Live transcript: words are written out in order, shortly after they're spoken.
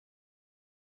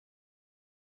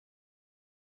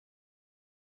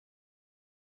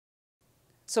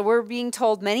So we're being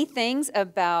told many things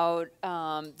about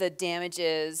the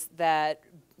damages that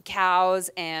cows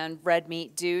and red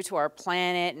meat do to our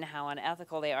planet and how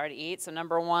unethical they are to eat. So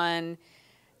number one,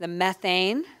 the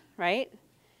methane, right?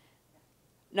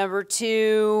 Number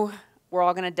two, we're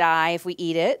all gonna die if we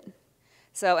eat it.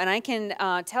 So, and I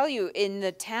can tell you, in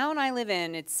the town I live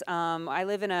in, I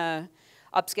live in a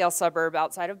upscale suburb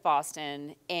outside of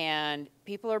Boston, and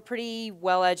people are pretty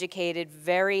well educated,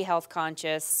 very health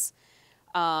conscious.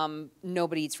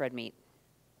 Nobody eats red meat.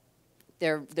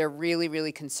 They're really,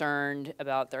 really concerned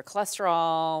about their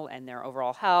cholesterol and their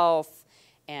overall health,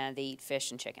 and they eat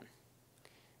fish and chicken.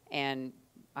 And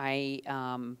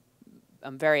I'm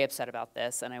very upset about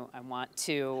this, and I want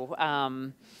to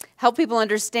help people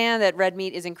understand that red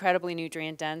meat is incredibly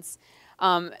nutrient dense.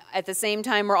 At the same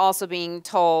time, we're also being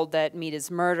told that meat is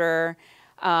murder.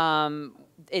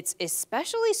 It's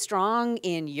especially strong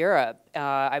in Europe.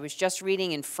 I was just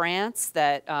reading in France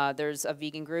that there's a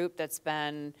vegan group that's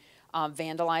been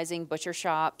vandalizing butcher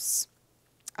shops.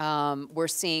 We're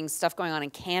seeing stuff going on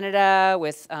in Canada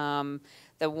with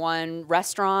the one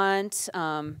restaurant,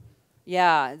 that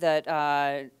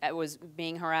was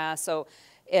being harassed. So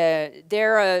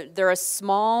they're a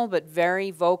small but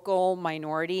very vocal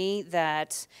minority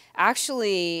that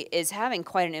actually is having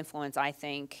quite an influence, I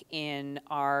think, in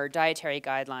our dietary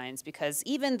guidelines, because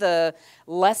even the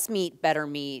less meat, better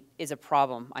meat is a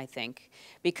problem, I think.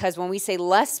 Because when we say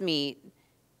less meat,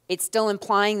 it's still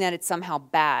implying that it's somehow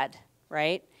bad,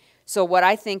 right? So what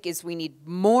I think is we need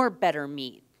more better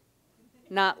meat,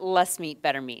 not less meat,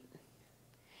 better meat.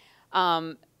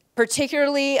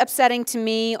 Particularly upsetting to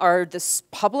me are the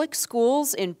public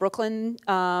schools in Brooklyn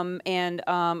and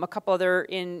a couple other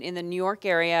in the New York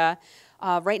area.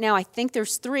 Right now, I think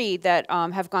there's 3 that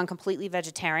have gone completely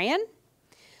vegetarian.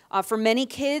 For many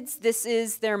kids, this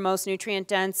is their most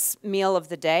nutrient-dense meal of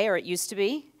the day, or it used to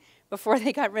be, before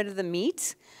they got rid of the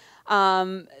meat.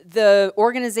 The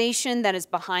organization that is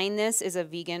behind this is a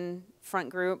vegan front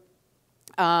group.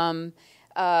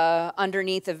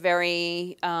 Underneath a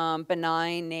very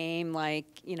benign name like,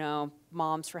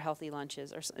 Moms for Healthy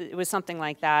Lunches, or it was something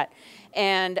like that.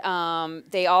 And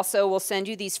they also will send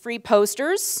you these free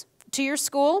posters to your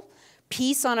school,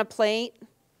 peace on a plate,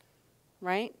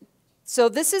 right? So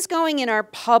this is going in our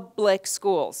public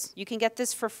schools. You can get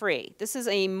this for free. This is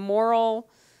a moral,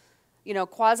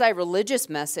 quasi-religious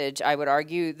message, I would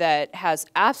argue, that has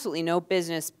absolutely no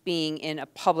business being in a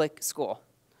public school.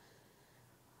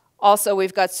 Also,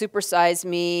 we've got Supersize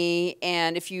Me,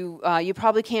 and if you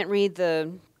probably can't read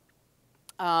the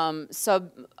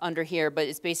sub under here, but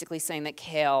it's basically saying that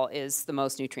kale is the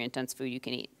most nutrient-dense food you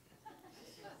can eat.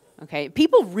 Okay,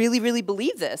 people really, really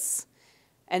believe this,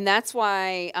 and that's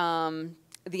why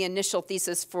the initial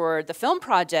thesis for the film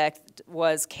project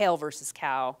was kale versus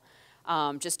cow,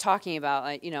 just talking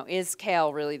about, is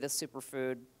kale really the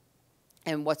superfood,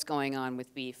 and what's going on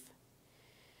with beef.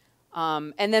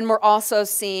 And then we're also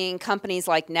seeing companies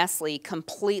like Nestle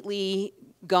completely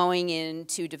going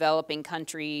into developing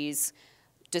countries,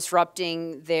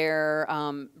 disrupting their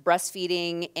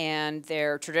breastfeeding and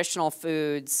their traditional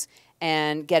foods,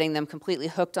 and getting them completely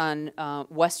hooked on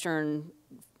Western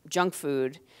junk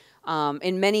food.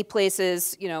 In many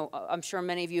places, I'm sure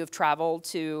many of you have traveled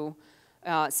to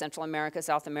Central America,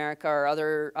 South America, or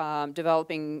other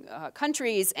developing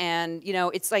countries, and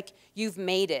it's like you've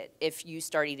made it if you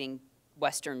start eating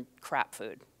Western crap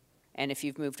food, and if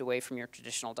you've moved away from your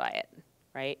traditional diet,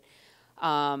 right?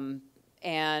 And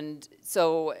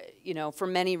so, for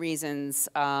many reasons,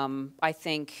 I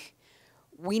think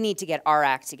we need to get our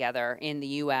act together in the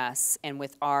U.S. and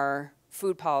with our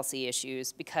food policy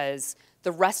issues, because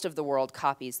the rest of the world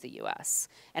copies the U.S.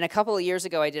 And a couple of years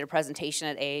ago, I did a presentation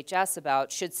at AHS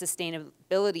about should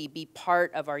sustainability be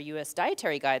part of our U.S.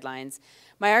 dietary guidelines.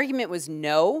 My argument was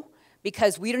no,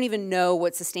 because we don't even know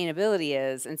what sustainability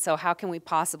is, and so how can we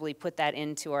possibly put that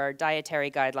into our dietary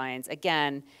guidelines?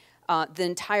 Again, the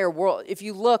entire world, if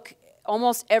you look,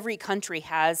 almost every country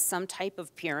has some type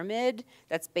of pyramid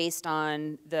that's based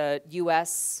on the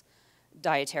U.S.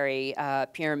 dietary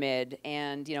pyramid,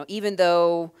 and even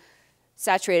though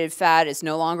saturated fat is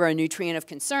no longer a nutrient of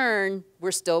concern,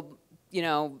 we're still,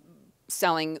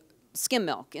 selling skim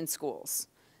milk in schools.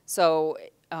 So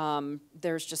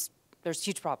there's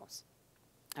huge problems,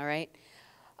 all right?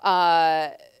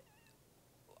 A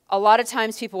lot of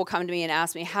times people will come to me and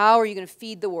ask me, how are you going to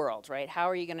feed the world, right? How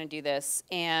are you going to do this?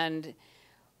 And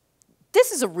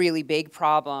this is a really big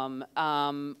problem.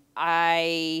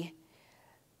 I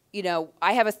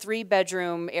have a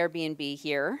 3-bedroom Airbnb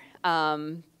here.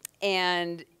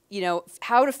 And,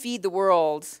 how to feed the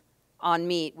world, on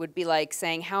meat would be like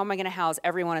saying, how am I going to house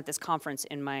everyone at this conference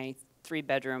in my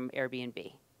 3-bedroom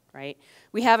Airbnb, right?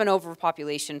 We have an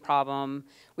overpopulation problem.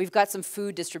 We've got some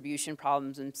food distribution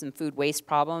problems and some food waste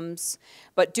problems.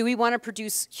 But do we want to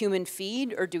produce human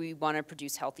feed, or do we want to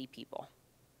produce healthy people?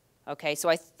 Okay, so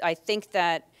I think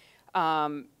that,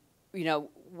 you know,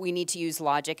 we need to use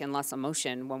logic and less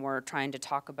emotion when we're trying to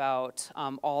talk about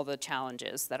all the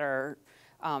challenges that are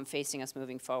facing us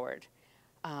moving forward.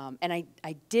 And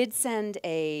I did send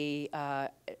a,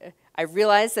 I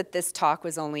realized that this talk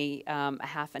was only a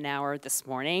half an hour this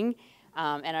morning,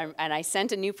 and I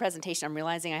sent a new presentation. I'm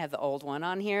realizing I have the old one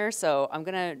on here, so I'm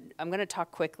gonna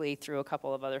talk quickly through a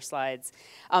couple of other slides.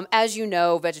 As you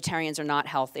know, vegetarians are not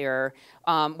healthier.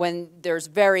 When there's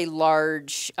very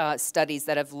large studies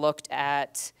that have looked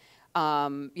at,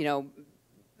 you know,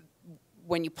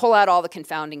 when you pull out all the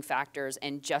confounding factors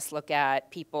and just look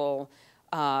at people,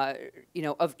 you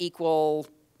know, of equal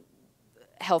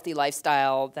healthy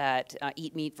lifestyle that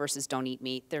eat meat versus don't eat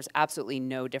meat, there's absolutely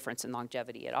no difference in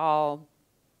longevity at all.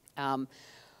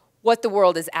 What the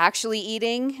world is actually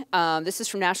eating, this is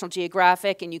from National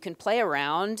Geographic, and you can play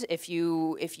around. If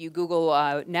you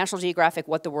Google National Geographic,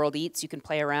 what the world eats, you can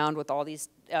play around with all these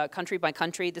country by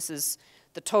country. This is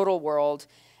the total world.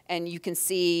 And you can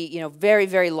see, you know, very,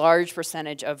 very large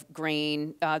percentage of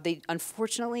grain. They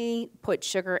unfortunately put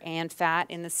sugar and fat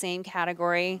in the same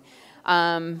category.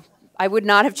 I would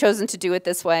not have chosen to do it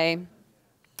this way.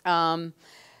 But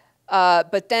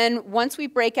then once we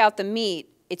break out the meat,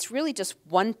 it's really just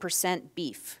 1%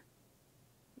 beef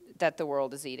that the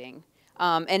world is eating.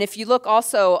 And if you look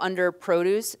also under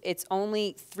produce, it's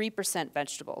only 3%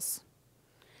 vegetables.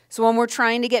 So when we're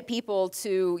trying to get people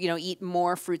to, you know, eat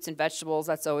more fruits and vegetables,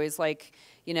 that's always like,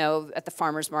 you know, at the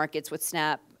farmers markets with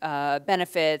SNAP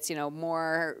benefits, you know,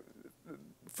 more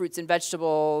fruits and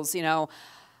vegetables, you know.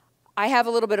 I have a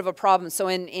little bit of a problem. So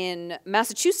in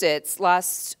Massachusetts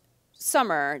last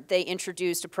summer, they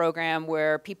introduced a program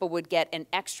where people would get an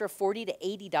extra $40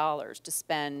 to $80 to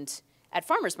spend at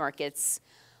farmers markets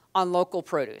on local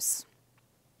produce,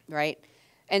 right?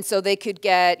 And so they could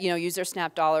get, you know, use their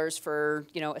SNAP dollars for,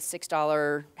 you know, a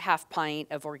 $6 half pint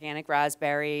of organic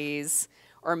raspberries,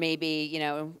 or maybe, you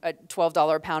know, a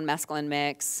 $12 a pound mesclun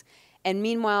mix. And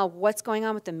meanwhile, what's going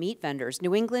on with the meat vendors?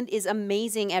 New England is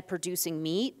amazing at producing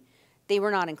meat. They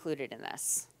were not included in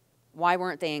this. Why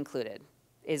weren't they included?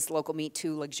 Is local meat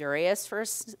too luxurious for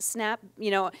SNAP?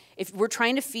 You know, if we're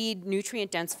trying to feed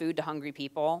nutrient-dense food to hungry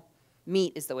people,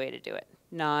 meat is the way to do it,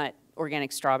 not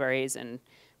organic strawberries and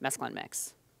mesclun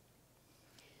mix.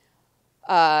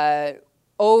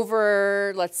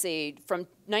 Over, let's see, from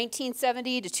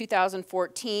 1970 to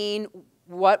 2014,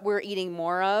 what we're eating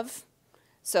more of.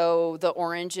 So the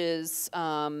orange is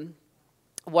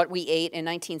what we ate in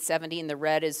 1970, and the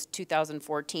red is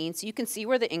 2014. So you can see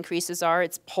where the increases are.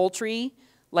 It's poultry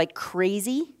like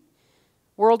crazy.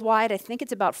 Worldwide, I think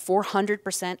it's about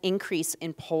 400% increase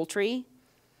in poultry.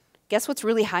 Guess what's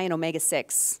really high in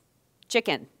omega-6?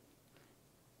 Chicken.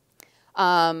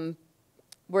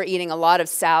 We're eating a lot of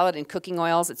salad and cooking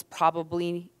oils. It's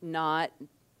probably not,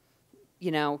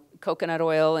 you know, coconut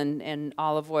oil and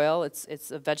olive oil.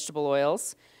 It's vegetable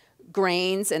oils.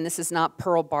 Grains, and this is not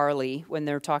pearl barley when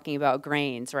they're talking about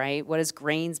grains, right? What does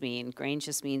grains mean? Grains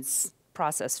just means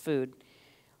processed food.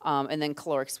 And then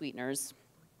caloric sweeteners.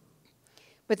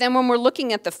 But then when we're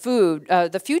looking at the food,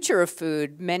 the future of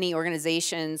food, many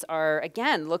organizations are,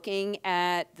 again, looking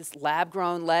at this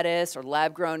lab-grown lettuce or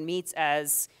lab-grown meats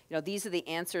as, you know, these are the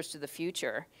answers to the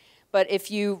future. But if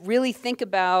you really think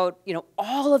about, you know,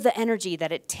 all of the energy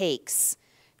that it takes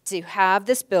to have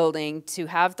this building, to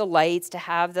have the lights, to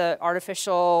have the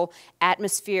artificial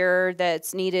atmosphere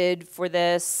that's needed for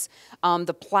this,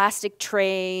 the plastic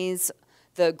trays,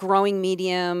 the growing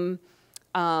medium,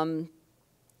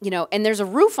 you know, and there's a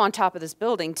roof on top of this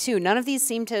building too. None of these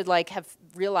seem to like have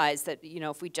realized that, you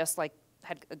know, if we just like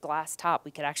had a glass top,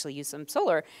 we could actually use some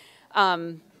solar.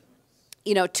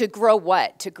 You know, to grow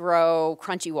what? To grow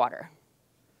crunchy water.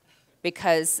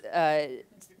 Because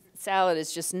salad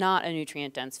is just not a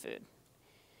nutrient-dense food.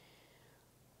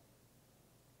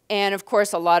 And of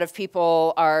course, a lot of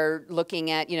people are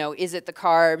looking at, you know, is it the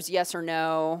carbs, yes or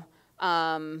no?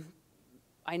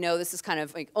 I know this is kind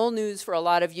of like old news for a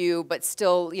lot of you, but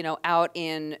still, you know, out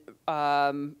in,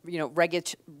 you know,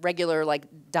 regular like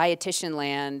dietitian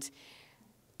land,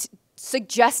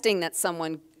 suggesting that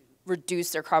someone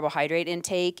reduce their carbohydrate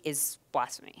intake is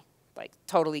blasphemy, like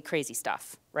totally crazy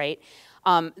stuff, right?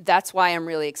 That's why I'm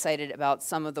really excited about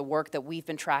some of the work that we've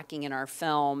been tracking in our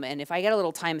film. And if I get a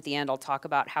little time at the end, I'll talk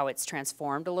about how it's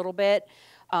transformed a little bit.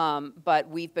 But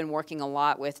we've been working a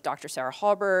lot with Dr. Sarah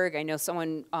Hallberg. I know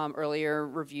someone earlier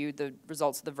reviewed the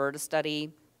results of the Verta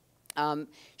study.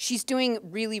 She's doing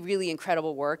really, really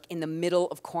incredible work in the middle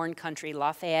of corn country,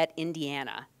 Lafayette,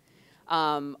 Indiana.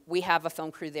 We have a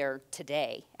film crew there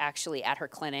today, actually, at her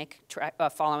clinic,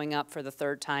 following up for the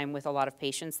 3rd time with a lot of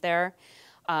patients there.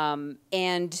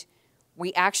 And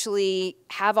we actually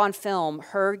have on film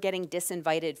her getting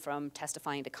disinvited from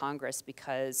testifying to Congress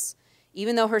because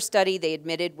even though her study, they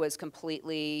admitted, was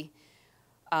completely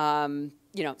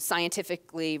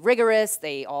scientifically rigorous,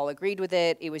 they all agreed with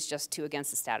it, it was just too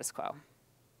against the status quo.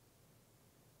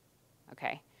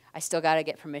 Okay. I still got to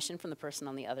get permission from the person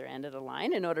on the other end of the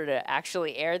line in order to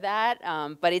actually air that,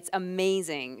 but it's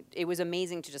amazing. It was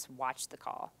amazing to just watch the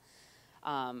call.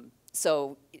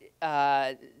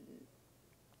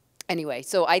 Anyway,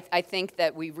 so I think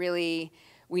that we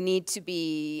need to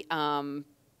be,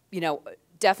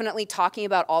 definitely talking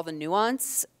about all the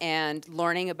nuance and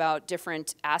learning about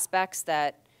different aspects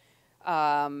that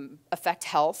affect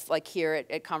health, like here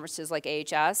at conferences like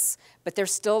AHS, but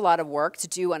there's still a lot of work to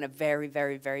do on a very,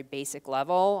 very, very basic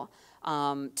level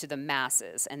to the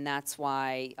masses, and that's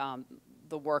why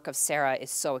the work of Sarah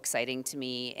is so exciting to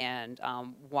me, and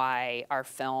why our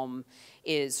film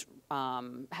is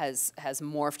has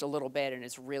morphed a little bit and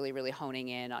is really, really honing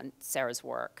in on Sarah's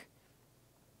work.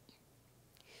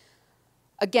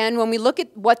 Again, when we look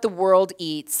at what the world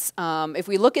eats, if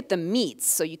we look at the meats,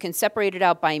 so you can separate it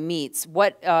out by meats,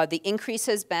 what the increase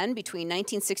has been between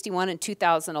 1961 and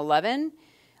 2011,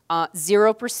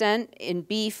 0% in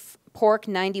beef, pork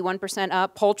 91%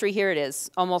 up, poultry, here it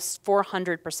is, almost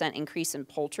 400% increase in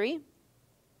poultry.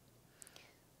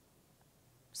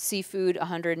 Seafood,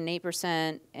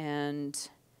 108%, and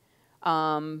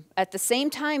at the same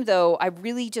time, though, I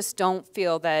really just don't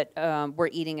feel that we're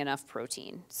eating enough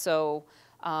protein. So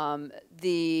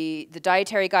the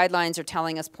dietary guidelines are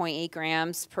telling us 0.8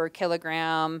 grams per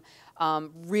kilogram.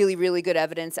 Really, really good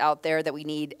evidence out there that we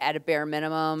need, at a bare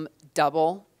minimum,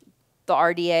 double the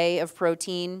RDA of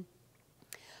protein.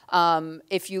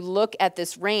 If you look at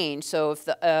this range, so if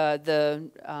the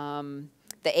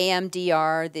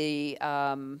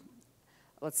AMDR,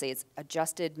 let's say it's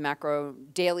adjusted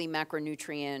daily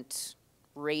macronutrient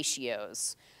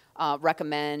ratios,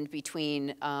 recommend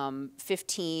between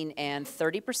 15 and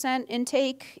 30%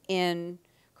 intake in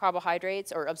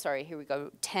carbohydrates, or I'm sorry, here we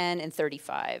go, 10 and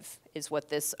 35 is what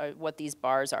these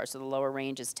bars are. So the lower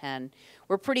range is 10.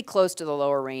 We're pretty close to the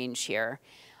lower range here.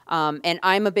 And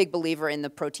I'm a big believer in the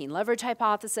protein leverage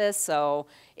hypothesis. So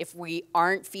if we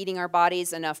aren't feeding our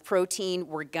bodies enough protein,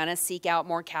 we're gonna seek out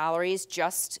more calories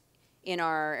just in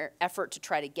our effort to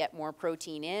try to get more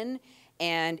protein in.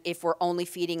 And if we're only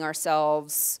feeding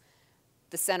ourselves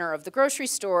the center of the grocery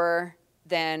store,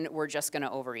 then we're just gonna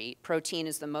overeat. Protein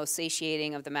is the most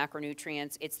satiating of the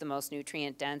macronutrients. It's the most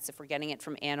nutrient dense if we're getting it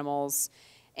from animals.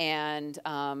 And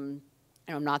I'm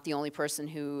not the only person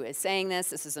who is saying this.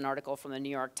 This is an article from the New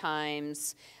York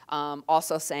Times,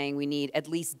 also saying we need at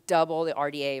least double the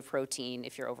RDA of protein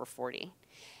if you're over 40.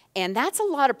 And that's a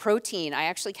lot of protein. I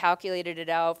actually calculated it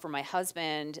out for my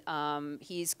husband.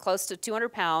 He's close to 200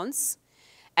 pounds.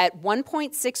 At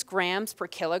 1.6 grams per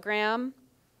kilogram,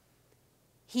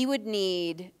 he would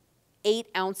need 8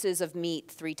 ounces of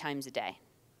meat 3 times a day.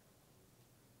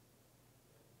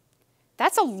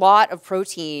 That's a lot of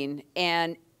protein,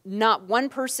 and not one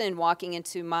person walking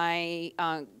into my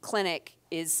clinic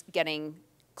is getting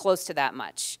close to that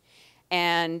much.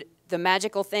 And the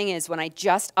magical thing is when I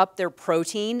just up their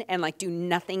protein and like do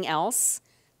nothing else,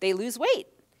 they lose weight.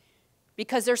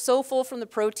 Because they're so full from the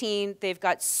protein, they've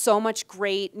got so much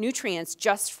great nutrients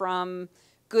just from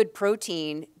good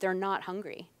protein, they're not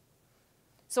hungry.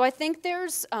 So I think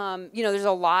there's, there's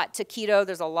a lot to keto,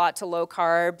 there's a lot to low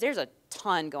carb, there's a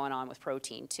ton going on with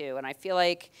protein too. And I feel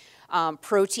like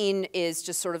protein is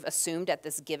just sort of assumed at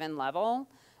this given level.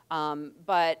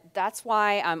 But that's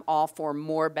why I'm all for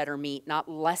more better meat, not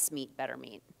less meat, better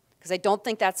meat. Because I don't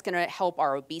think that's going to help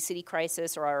our obesity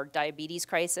crisis or our diabetes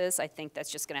crisis. I think that's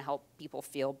just going to help people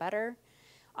feel better.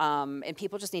 And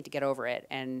people just need to get over it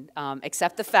and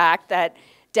accept the fact that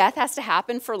death has to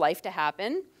happen for life to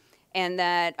happen, and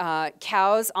that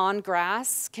cows on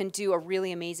grass can do a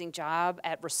really amazing job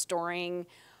at restoring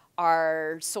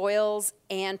our soils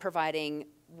and providing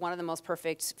one of the most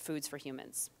perfect foods for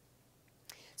humans.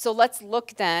 So let's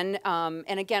look then,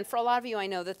 and again, for a lot of you, I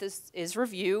know that this is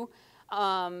review.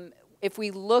 If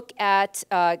we look at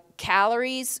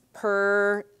calories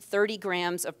per 30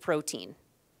 grams of protein,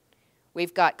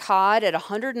 we've got cod at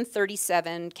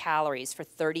 137 calories for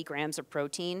 30 grams of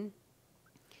protein.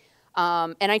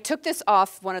 And I took this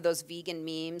off one of those vegan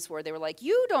memes where they were like,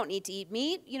 you don't need to eat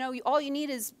meat, you know, all you need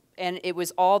is, and it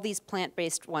was all these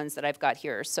plant-based ones that I've got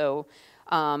here. So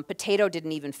potato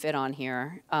didn't even fit on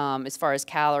here as far as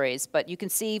calories. But you can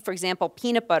see, for example,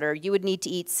 peanut butter, you would need to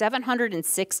eat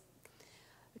 706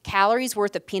 calories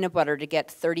worth of peanut butter to get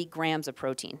 30 grams of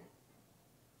protein.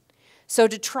 So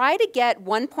to try to get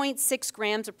 1.6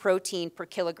 grams of protein per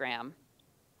kilogram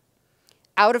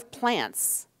out of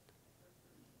plants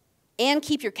and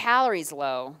keep your calories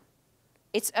low,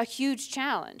 it's a huge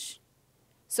challenge.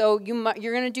 So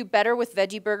you're going to do better with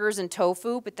veggie burgers and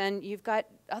tofu, but then you've got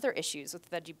other issues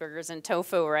with veggie burgers and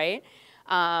tofu, right?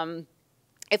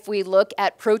 If we look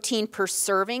at protein per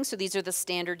serving, so these are the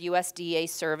standard USDA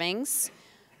servings,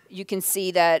 you can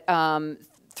see that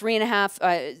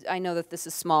 3.5, I know that this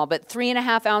is small, but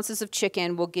 3.5 ounces of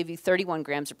chicken will give you 31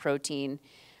 grams of protein.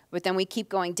 But then we keep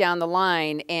going down the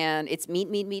line, and it's meat,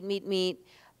 meat, meat, meat, meat.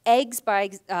 Eggs,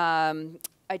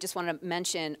 I just want to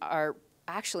mention, are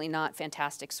actually not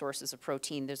fantastic sources of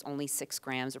protein. There's only 6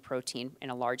 grams of protein in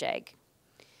a large egg.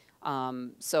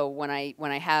 So when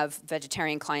I have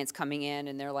vegetarian clients coming in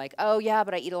and they're like, oh yeah,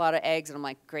 but I eat a lot of eggs, and I'm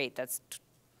like, great, that's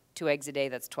 2 eggs a day,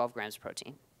 that's 12 grams of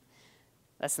protein.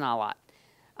 That's not a lot.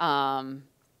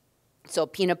 So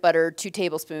peanut butter, 2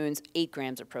 tablespoons, 8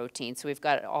 grams of protein. So we've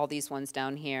got all these ones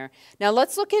down here. Now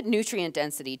let's look at nutrient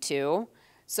density too.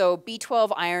 So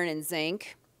B12, iron, and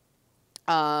zinc.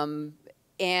 And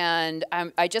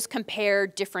I just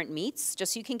compared different meats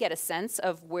just so you can get a sense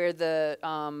of where the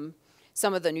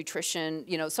some of the nutrition,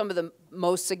 you know, some of the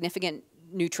most significant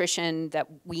nutrition that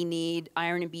we need.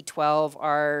 Iron and B12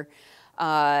 are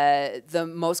the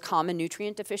most common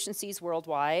nutrient deficiencies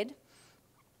worldwide.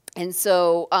 And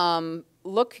so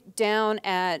look down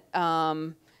at,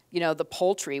 you know, the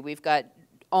poultry. We've got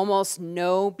almost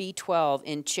no B12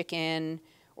 in chicken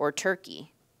or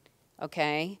turkey,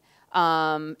 okay?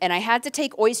 And I had to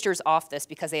take oysters off this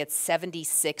because they had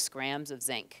 76 grams of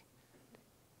zinc.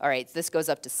 All right, this goes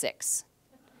up to 6.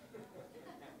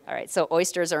 All right, so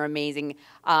oysters are amazing.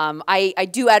 I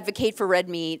do advocate for red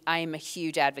meat. I am a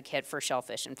huge advocate for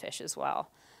shellfish and fish as well.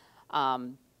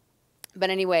 But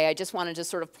anyway, I just wanted to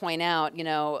sort of point out, you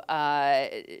know,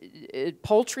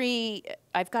 poultry,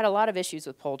 I've got a lot of issues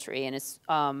with poultry, and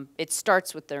it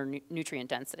starts with their nutrient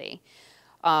density.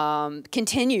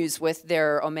 Continues with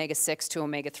their omega-6 to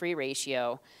omega-3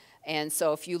 ratio. And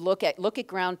so if you look at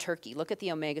ground turkey, look at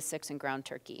the omega-6 in ground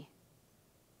turkey.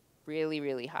 Really,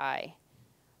 really high.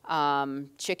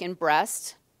 Chicken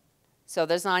breast, so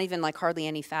there's not even like hardly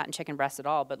any fat in chicken breast at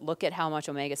all, but look at how much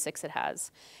omega-6 it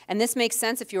has. And this makes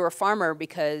sense if you're a farmer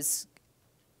because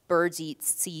birds eat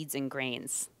seeds and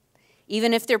grains.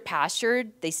 Even if they're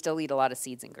pastured, they still eat a lot of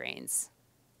seeds and grains.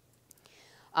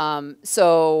 The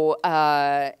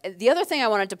other thing I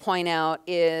wanted to point out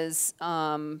is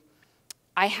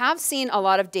I have seen a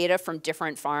lot of data from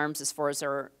different farms as far as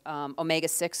their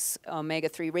omega-6,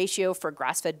 omega-3 ratio for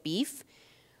grass-fed beef,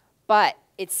 but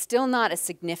it's still not a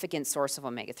significant source of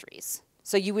omega-3s.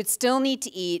 So you would still need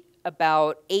to eat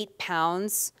about 8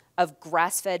 pounds of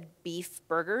grass-fed beef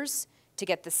burgers to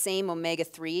get the same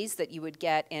omega-3s that you would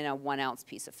get in a 1-ounce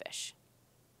piece of fish.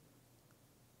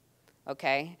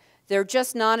 Okay? They're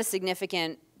just not a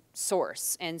significant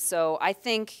source. And so I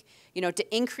think, you know,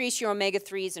 to increase your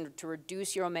omega-3s and to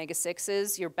reduce your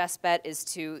omega-6s, your best bet is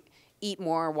to eat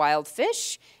more wild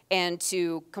fish and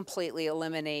to completely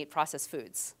eliminate processed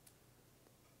foods.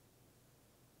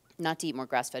 Not to eat more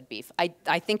grass-fed beef.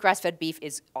 I think grass-fed beef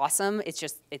is awesome. It's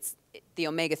just, the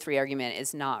omega-3 argument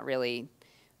is not really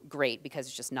great because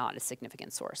it's just not a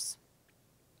significant source.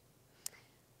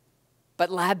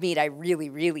 But lab meat I really,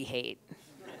 really hate.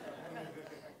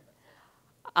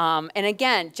 And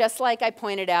again, just like I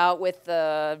pointed out with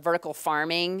the vertical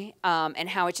farming and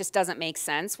how it just doesn't make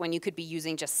sense when you could be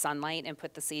using just sunlight and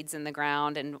put the seeds in the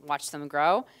ground and watch them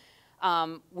grow,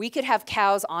 we could have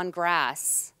cows on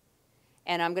grass.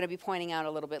 And I'm going to be pointing out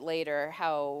a little bit later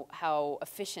how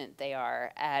efficient they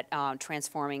are at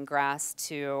transforming grass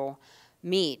to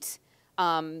meat.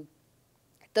 The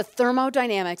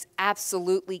thermodynamics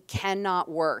absolutely cannot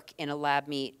work in a lab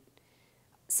meat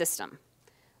system.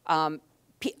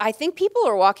 I think people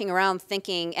are walking around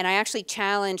thinking, and I actually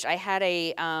challenged, I had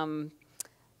an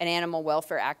animal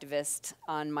welfare activist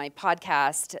on my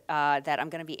podcast that I'm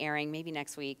going to be airing maybe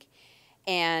next week.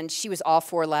 And she was all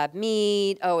for lab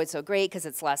meat. Oh, it's so great because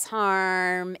it's less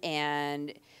harm,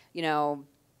 and, you know,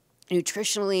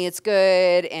 nutritionally it's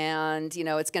good, and, you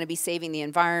know, it's going to be saving the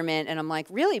environment. And I'm like,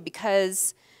 really?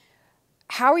 Because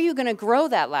how are you going to grow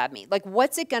that lab meat? Like,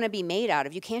 what's it going to be made out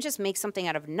of? You can't just make something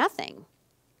out of nothing.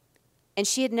 And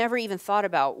she had never even thought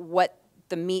about what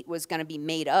the meat was going to be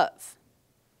made of.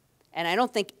 And I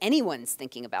don't think anyone's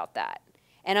thinking about that.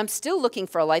 And I'm still looking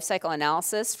for a life cycle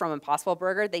analysis from Impossible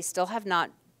Burger. They still have not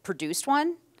produced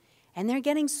one, and they're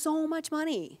getting so much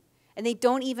money. And they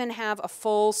don't even have a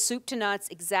full soup to nuts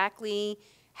exactly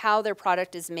how their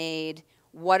product is made,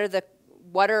 what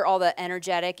are all the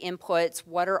energetic inputs,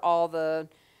 what are all the,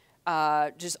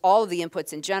 just all of the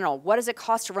inputs in general. What does it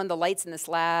cost to run the lights in this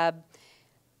lab?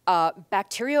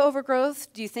 Bacteria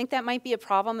overgrowth, do you think that might be a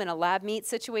problem in a lab meat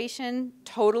situation?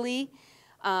 Totally.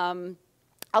 I'll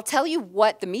tell you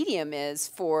what the medium is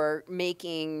for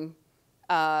making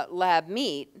lab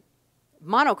meat,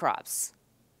 monocrops.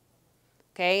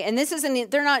 Okay, and this isn't,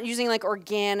 they're not using like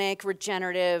organic,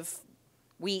 regenerative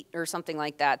wheat or something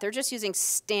like that. They're just using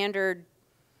standard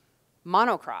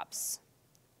monocrops.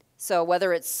 So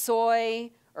whether it's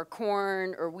soy or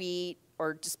corn or wheat,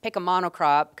 or just pick a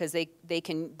monocrop, because they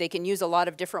can use a lot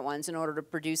of different ones in order to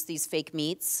produce these fake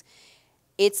meats.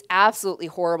 It's absolutely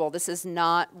horrible. This is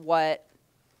not what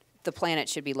the planet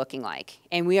should be looking like.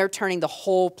 And we are turning the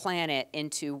whole planet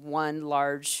into one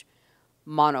large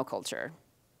monoculture.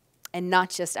 And not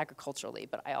just agriculturally,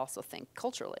 but I also think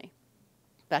culturally.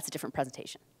 That's a different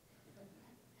presentation.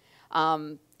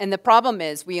 And the problem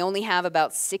is we only have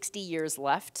about 60 years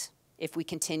left if we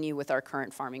continue with our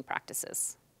current farming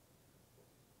practices.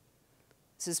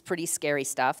 This is pretty scary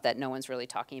stuff that no one's really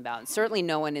talking about. And certainly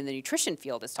no one in the nutrition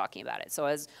field is talking about it. So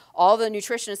as all the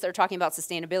nutritionists that are talking about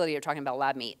sustainability are talking about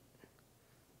lab meat.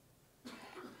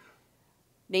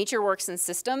 Nature works in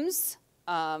systems.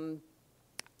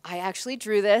 I actually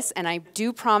drew this, and I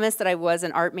do promise that I was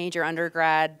an art major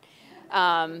undergrad.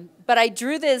 But I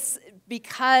drew this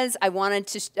because I wanted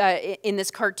to, in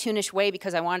this cartoonish way,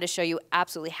 because I wanted to show you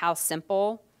absolutely how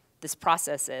simple this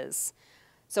process is.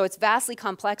 So it's vastly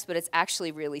complex, but it's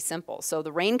actually really simple. So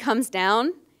the rain comes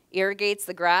down, irrigates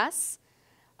the grass.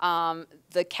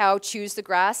 The cow chews the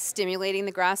grass, stimulating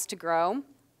the grass to grow.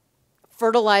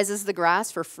 Fertilizes the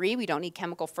grass for free. We don't need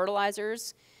chemical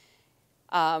fertilizers.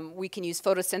 We can use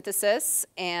photosynthesis,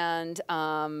 and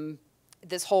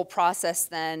this whole process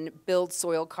then builds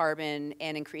soil carbon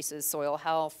and increases soil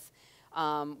health.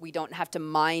 We don't have to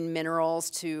mine minerals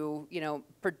to,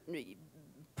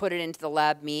 put it into the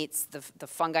lab meats. The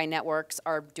fungi networks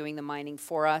are doing the mining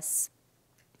for us.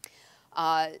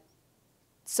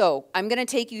 So I'm going to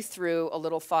take you through a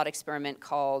little thought experiment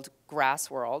called Grass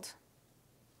World.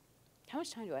 How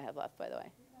much time do I have left, by the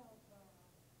way?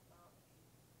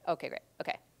 Okay, great.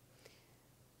 Okay.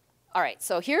 All right,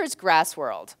 so here's Grass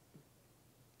World.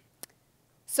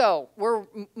 So we're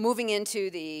moving into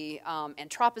the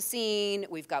Anthropocene.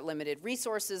 We've got limited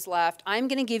resources left. I'm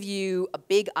going to give you a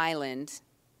big island,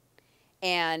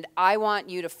 and I want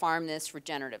you to farm this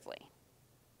regeneratively,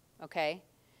 okay?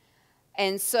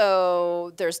 And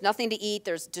so there's nothing to eat.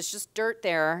 There's just dirt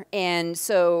there. And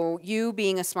so you,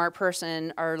 being a smart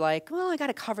person, are like, well, I got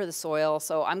to cover the soil,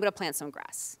 so I'm going to plant some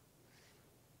grass.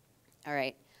 All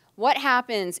right. What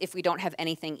happens if we don't have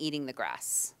anything eating the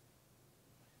grass?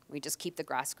 We just keep the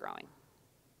grass growing.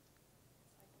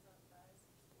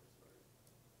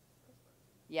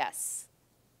 Yes.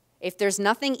 If there's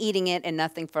nothing eating it and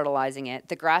nothing fertilizing it,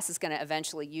 the grass is going to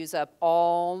eventually use up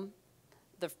all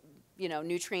the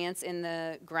nutrients in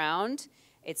the ground.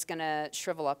 It's going to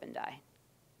shrivel up and die,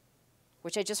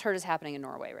 which I just heard is happening in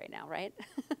Norway right now, right?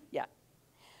 Yeah.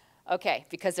 Okay,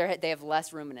 because they have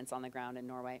less ruminants on the ground in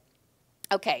Norway.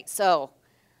 Okay, so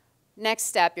next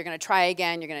step, you're going to try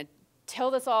again. You're going to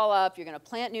till this all up. You're going to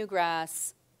plant new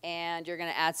grass, and you're going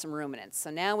to add some ruminants. So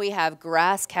now we have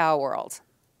grass cow world.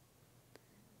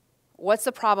 What's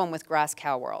the problem with grass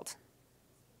cow world?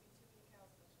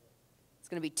 It's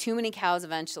going to be too many cows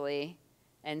eventually,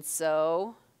 and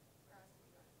so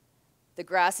the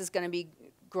grass is going to be,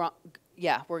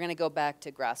 yeah, we're going to go back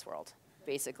to grass world.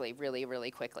 Basically, really,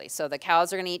 really quickly. So the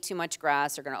cows are going to eat too much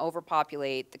grass. They're going to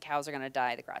overpopulate. The cows are going to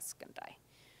die. The grass is going to die.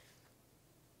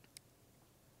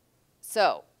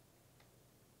 So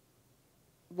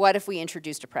what if we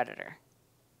introduced a predator?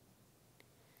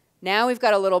 Now we've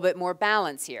got a little bit more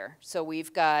balance here. So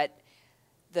we've got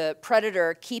the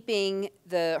predator keeping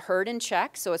the herd in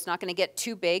check, so it's not going to get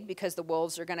too big because the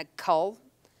wolves are going to cull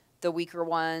the weaker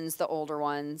ones, the older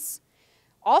ones.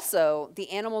 Also, the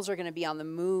animals are going to be on the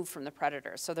move from the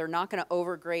predator, so they're not going to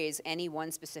overgraze any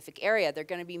one specific area. They're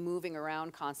going to be moving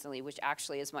around constantly, which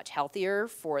actually is much healthier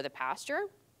for the pasture.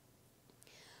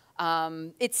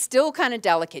 It's still kind of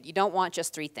delicate. You don't want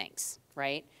just three things,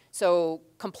 right? So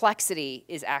complexity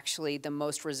is actually the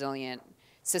most resilient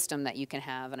system that you can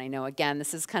have. And I know, again,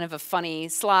 this is kind of a funny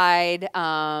slide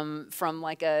from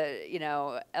like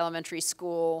a, elementary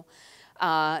school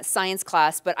science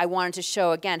class, but I wanted to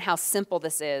show, again, how simple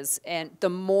this is. And the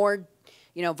more,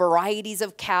 varieties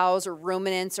of cows or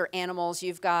ruminants or animals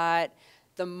you've got,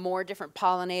 the more different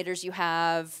pollinators you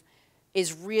have,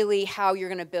 is really how you're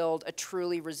going to build a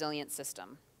truly resilient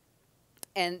system.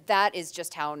 And that is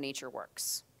just how nature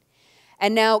works.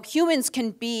 And now humans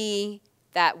can be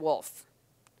that wolf,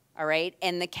 all right?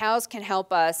 And the cows can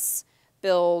help us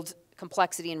build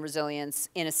complexity and resilience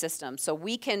in a system. So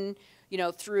we can,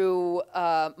 through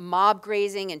mob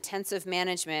grazing, intensive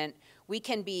management, we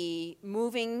can be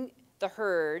moving the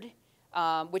herd,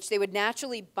 which they would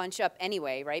naturally bunch up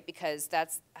anyway, right? Because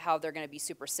that's how they're going to be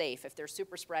super safe. If they're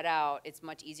super spread out, it's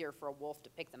much easier for a wolf to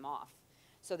pick them off.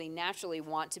 So they naturally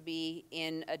want to be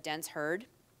in a dense herd.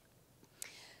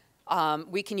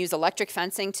 We can use electric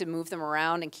fencing to move them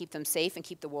around and keep them safe and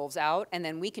keep the wolves out. And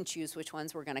then we can choose which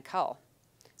ones we're going to cull.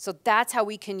 So that's how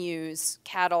we can use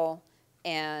cattle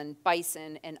and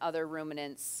bison and other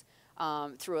ruminants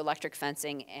through electric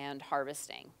fencing and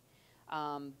harvesting.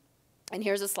 And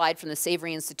here's a slide from the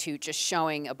Savory Institute just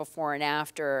showing a before and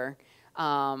after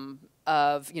of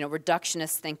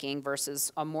reductionist thinking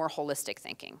versus a more holistic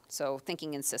thinking, so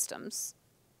thinking in systems.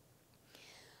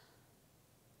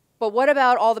 But what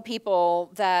about all the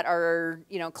people that are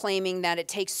claiming that it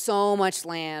takes so much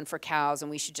land for cows and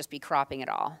we should just be cropping it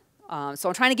all? So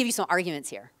I'm trying to give you some arguments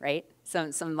here, right?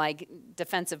 Some like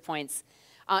defensive points.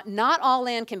 Not all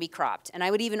land can be cropped, and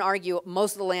I would even argue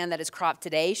most of the land that is cropped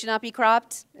today should not be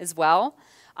cropped as well.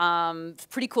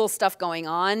 Pretty cool stuff going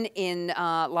on in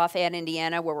Lafayette,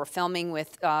 Indiana, where we're filming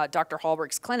with Dr.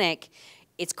 Hallberg's clinic.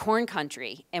 It's corn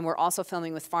country, and we're also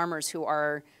filming with farmers who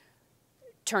are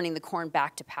turning the corn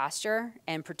back to pasture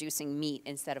and producing meat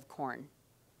instead of corn.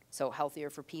 So healthier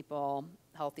for people,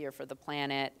 healthier for the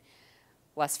planet,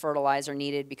 less fertilizer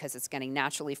needed because it's getting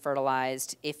naturally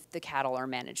fertilized if the cattle are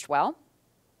managed well.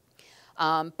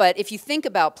 But if you think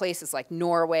about places like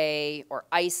Norway or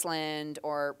Iceland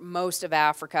or most of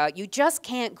Africa, you just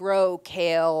can't grow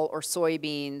kale or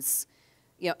soybeans,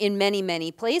 in many,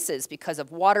 many places because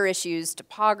of water issues,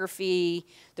 topography.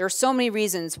 There are so many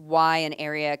reasons why an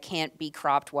area can't be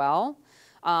cropped well.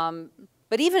 But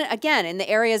even, again, in the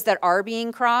areas that are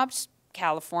being cropped,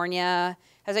 California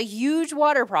has a huge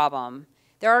water problem.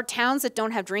 There are towns that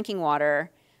don't have drinking water,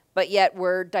 but yet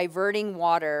we're diverting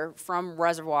water from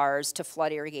reservoirs to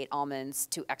flood irrigate almonds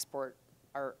to export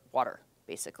our water,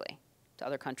 basically, to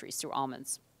other countries through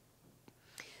almonds.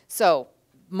 So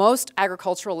most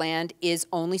agricultural land is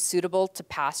only suitable to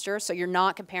pasture, so you're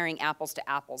not comparing apples to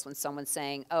apples when someone's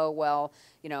saying, oh, well,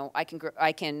 I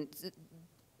can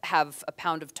have a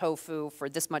pound of tofu for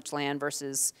this much land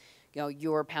versus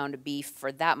your pound of beef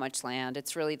for that much land.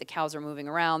 It's really the cows are moving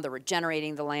around, they're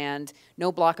regenerating the land.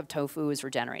 No block of tofu is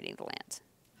regenerating the land.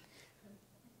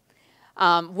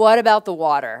 What about the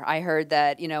water? I heard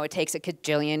that it takes a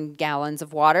cajillion gallons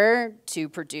of water to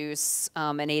produce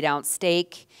an 8-ounce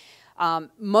steak.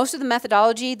 Most of the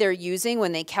methodology they're using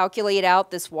when they calculate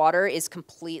out this water is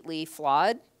completely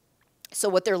flawed. So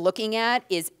what they're looking at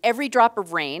is every drop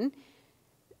of rain.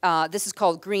 This is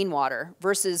called green water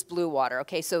versus blue water.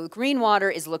 Okay, so green water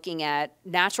is looking at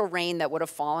natural rain that would have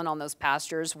fallen on those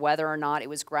pastures, whether or not it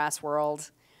was grass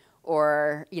whirled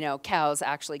or cows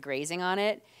actually grazing on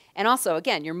it. And also,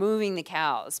 again, you're moving the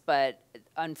cows, but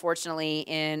unfortunately,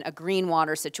 in a green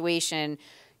water situation,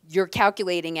 you're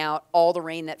calculating out all the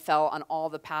rain that fell on all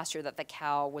the pasture that the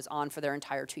cow was on for their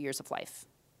entire 2 years of life.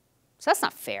 So that's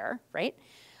not fair, right?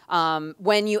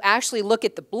 When you actually look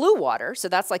at the blue water, so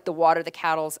that's like the water the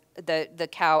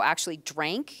cow actually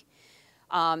drank.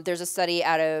 There's a study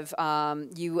out of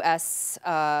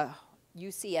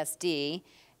UCSD,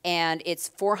 and it's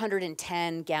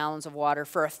 410 gallons of water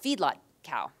for a feedlot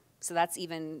cow. So that's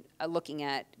even looking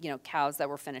at cows that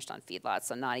were finished on feedlots,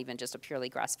 so not even just a purely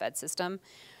grass-fed system.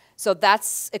 So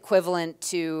that's equivalent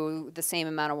to the same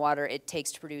amount of water it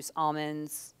takes to produce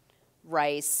almonds,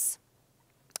 rice,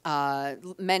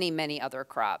 many, many other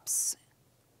crops.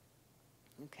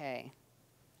 Okay,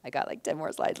 I got like 10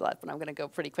 more slides left, but I'm gonna go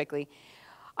pretty quickly.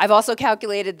 I've also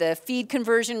calculated the feed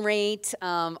conversion rate.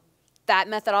 That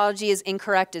methodology is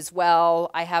incorrect as well.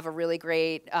 I have a really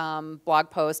great blog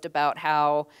post about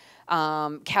how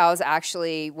cows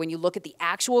actually, when you look at the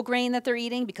actual grain that they're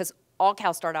eating, because all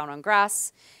cows start out on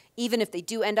grass, even if they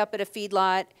do end up at a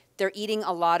feedlot, they're eating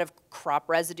a lot of crop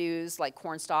residues like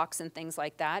corn stalks and things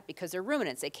like that because they're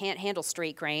ruminants. They can't handle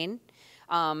straight grain.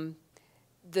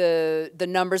 The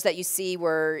numbers that you see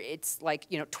where it's like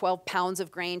 12 pounds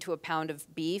of grain to a pound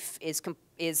of beef is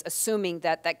assuming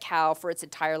that that cow for its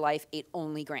entire life ate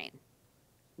only grain.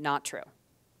 Not true.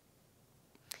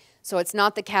 So it's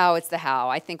not the cow, it's the how.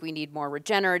 I think we need more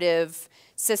regenerative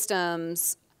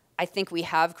systems. I think we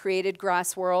have created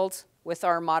grass world with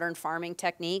our modern farming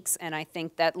techniques, and I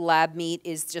think that lab meat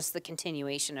is just the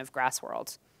continuation of grass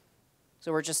world.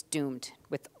 So we're just doomed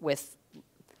with all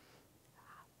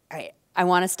right, I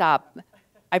want to stop.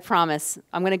 I promise.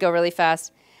 I'm going to go really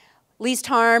fast. Least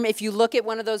harm, if you look at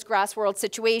one of those grass world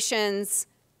situations,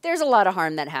 there's a lot of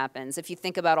harm that happens. If you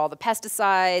think about all the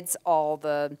pesticides, all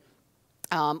the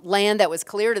land that was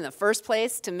cleared in the first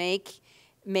place to make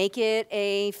it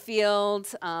a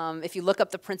field. If you look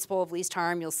up the principle of least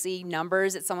harm, you'll see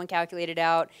numbers that someone calculated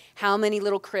out, how many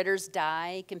little critters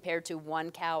die compared to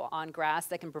one cow on grass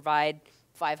that can provide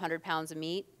 500 pounds of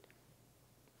meat.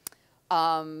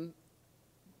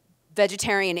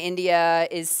 Vegetarian India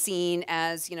is seen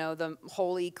as, you know, the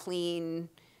holy, clean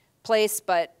place,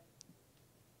 but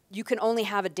you can only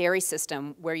have a dairy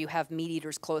system where you have meat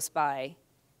eaters close by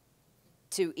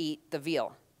to eat the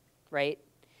veal, right?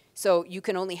 So you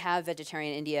can only have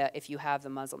vegetarian India if you have the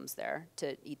Muslims there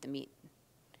to eat the meat.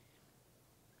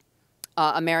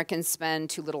 Americans spend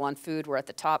too little on food. We're at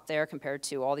the top there compared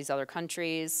to all these other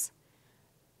countries.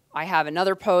 I have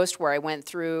another post where I went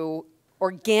through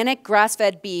organic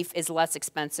grass-fed beef is less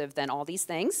expensive than all these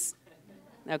things,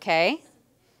 okay?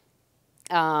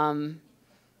 I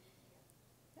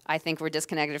think we're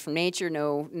disconnected from nature,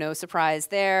 no surprise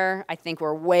there. I think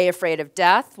we're way afraid of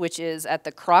death, which is at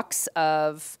the crux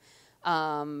of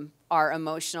our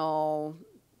emotional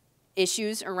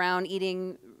issues around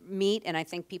eating meat, and I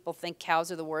think people think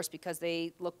cows are the worst because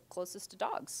they look closest to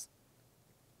dogs.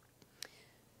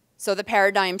 So the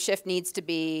paradigm shift needs to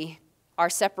be our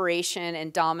separation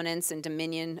and dominance and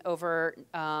dominion over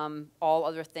all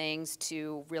other things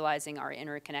to realizing our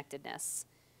interconnectedness.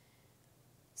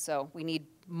 So we need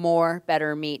more,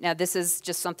 better meat. Now this is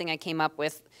just something I came up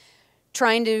with,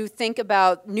 trying to think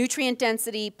about nutrient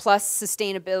density plus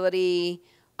sustainability,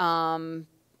 so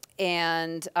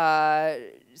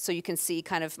you can see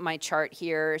kind of my chart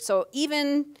here. So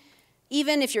even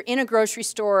if you're in a grocery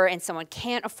store and someone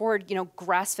can't afford, you know,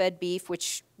 grass-fed beef,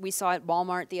 which we saw at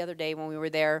Walmart the other day when we were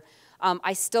there,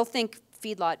 I still think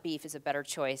feedlot beef is a better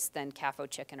choice than CAFO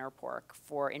chicken or pork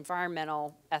for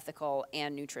environmental, ethical,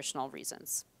 and nutritional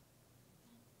reasons.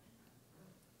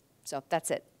 So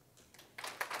that's it.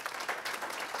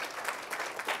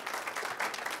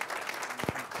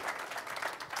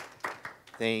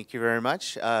 Thank you very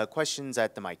much. Questions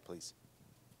at the mic, please.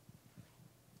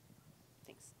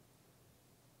 Thanks.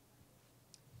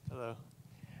 Hello.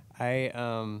 I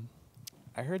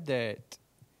heard that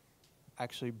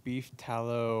actually beef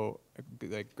tallow,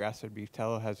 like grass-fed beef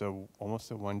tallow, has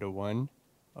almost a 1-to-1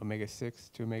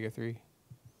 omega-6 to omega-3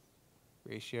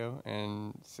 ratio,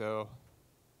 and so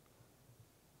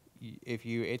if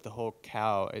you ate the whole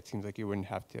cow, it seems like you wouldn't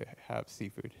have to have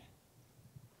seafood.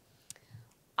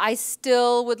 I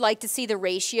still would like to see the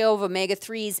ratio of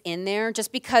omega-3s in there,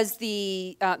 just because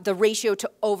the ratio to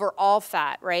overall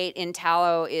fat, right, in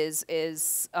tallow is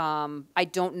I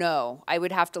don't know. I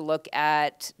would have to look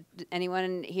at,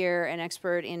 anyone here an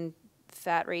expert in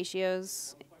fat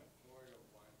ratios? 1.4 to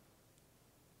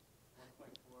 1. 1.4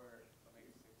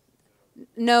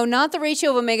 omega-6 to... No, not the ratio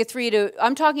of omega-3 to,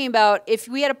 I'm talking about if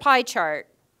we had a pie chart,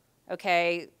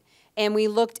 okay, and we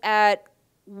looked at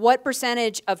what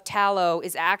percentage of tallow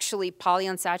is actually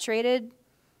polyunsaturated,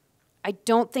 I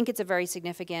don't think it's a very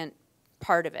significant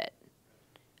part of it.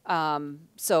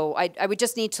 So I would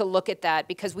just need to look at that,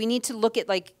 because we need to look at,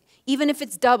 like, even if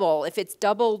it's double, if it's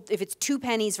 2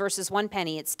 pennies versus 1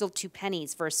 penny, it's still 2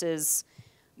 pennies versus,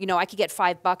 you know, I could get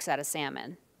 $5 out of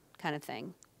salmon kind of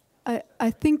thing.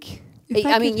 I think...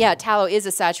 I mean, yeah, tallow is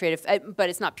a saturated, but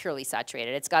it's not purely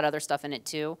saturated. It's got other stuff in it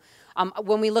too.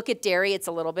 When we look at dairy, it's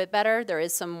a little bit better. There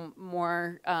is some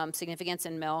more significance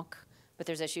in milk, but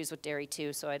there's issues with dairy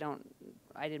too, so I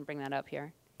didn't bring that up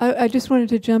here. I just wanted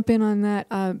to jump in on that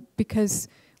because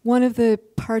one of the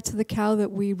parts of the cow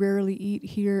that we rarely eat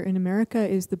here in America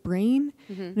is the brain.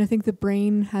 Mm-hmm. And I think the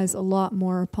brain has a lot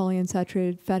more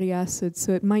polyunsaturated fatty acids,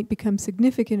 so it might become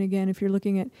significant again if you're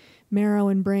looking at marrow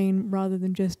and brain rather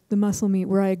than just the muscle meat,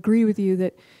 where I agree with you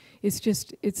that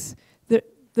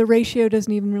the ratio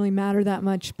doesn't even really matter that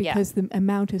much because the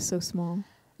amount is so small.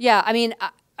 Yeah, I mean,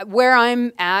 where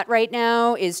I'm at right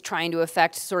now is trying to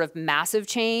affect sort of massive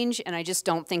change, and I just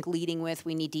don't think leading with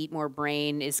we need to eat more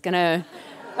brain is going to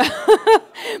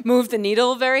move the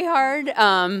needle very hard.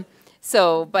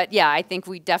 But yeah, I think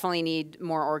we definitely need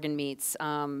more organ meats.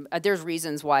 There's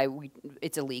reasons why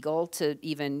it's illegal to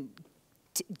even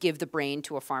give the brain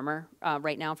to a farmer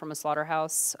right now from a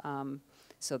slaughterhouse.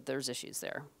 So there's issues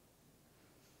there.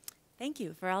 Thank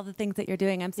you for all the things that you're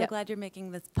doing. I'm so Yep. glad you're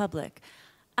making this public.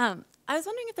 I was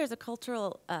wondering if there's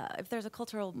a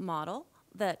cultural model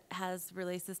that has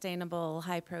really sustainable,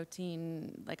 high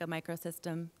protein, like a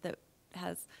microsystem that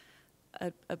has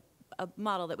a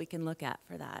model that we can look at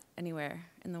for that anywhere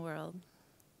in the world.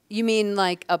 You mean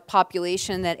like a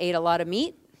population that ate a lot of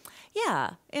meat?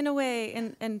 Yeah, in a way,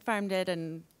 and farmed it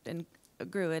and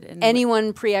grew it.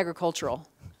 Anyone pre-agricultural,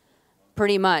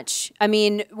 pretty much. I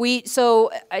mean,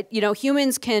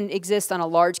 humans can exist on a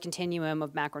large continuum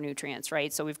of macronutrients,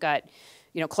 right? So we've got,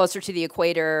 closer to the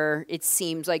equator, it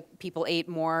seems like people ate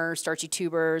more starchy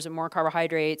tubers and more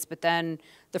carbohydrates, but then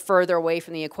the further away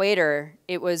from the equator,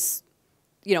 it was,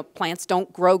 plants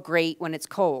don't grow great when it's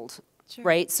cold, Sure.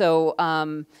 right? So,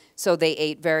 so they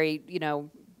ate very,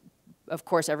 of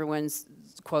course, everyone's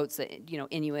quotes that,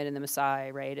 Inuit and the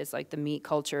Maasai, right, is like the meat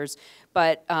cultures.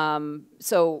 But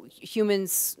so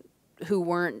humans who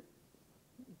weren't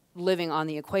living on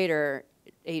the equator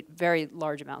ate very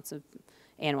large amounts of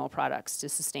animal products to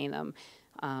sustain them.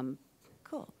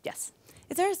 Cool. Yes.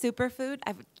 Is there a superfood? I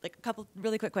have like a couple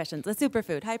really quick questions. A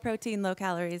superfood, high protein, low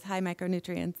calories, high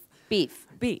micronutrients. Beef.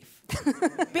 Beef.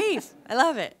 Beef. I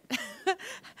love it.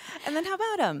 And then how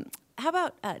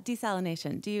about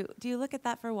desalination? Do you look at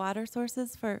that for water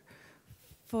sources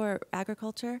for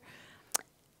agriculture?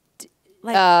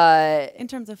 Like in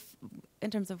terms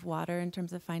of water, in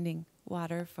terms of finding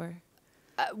water for.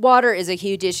 Water is a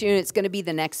huge issue, and it's going to be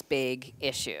the next big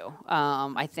issue.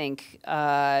 I think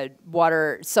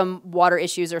some water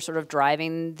issues are sort of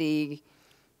driving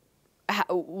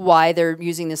why they're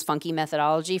using this funky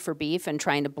methodology for beef and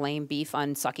trying to blame beef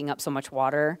on sucking up so much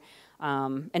water,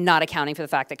 and not accounting for the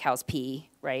fact that cows pee,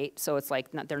 right? So it's like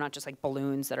they're not just like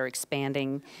balloons that are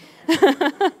expanding.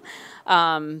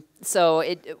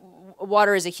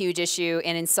 Water is a huge issue,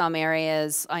 and in some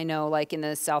areas, I know, like in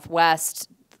the Southwest,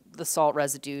 the salt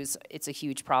residues, it's a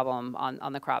huge problem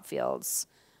on the crop fields.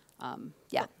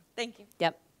 Yeah. Thank you.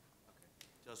 Yep.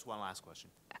 Just one last question.